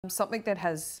Something that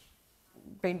has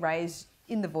been raised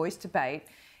in the Voice debate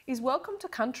is welcome to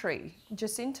country.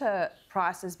 Jacinta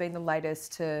Price has been the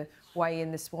latest to weigh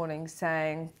in this morning,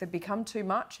 saying they've become too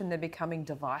much and they're becoming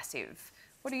divisive.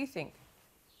 What do you think?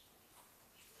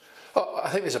 I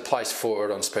think there's a place for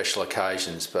it on special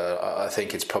occasions, but I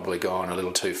think it's probably gone a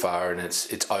little too far, and it's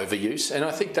overuse, and I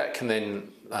think that can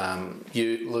then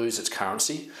you lose its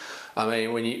currency. I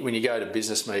mean, when you go to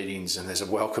business meetings and there's a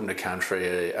welcome to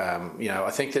country,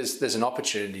 I think there's an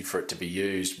opportunity for it to be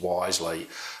used wisely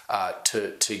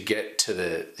to get to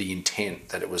the intent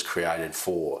that it was created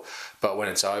for. But when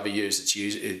it's overused,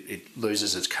 it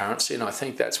loses its currency, and I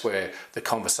think that's where the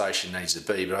conversation needs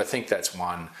to be. But I think that's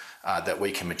one that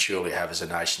we can maturely have as a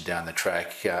nation down the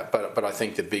track. But I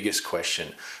think the biggest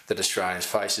question that Australians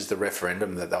face is the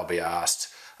referendum that they'll be asked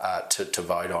to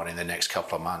vote on in the next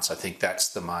couple of months. I think that's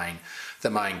the main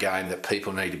game that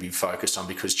people need to be focused on,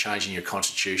 because changing your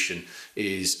constitution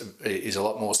is a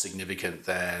lot more significant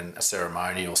than a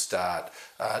ceremonial start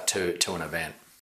to an event.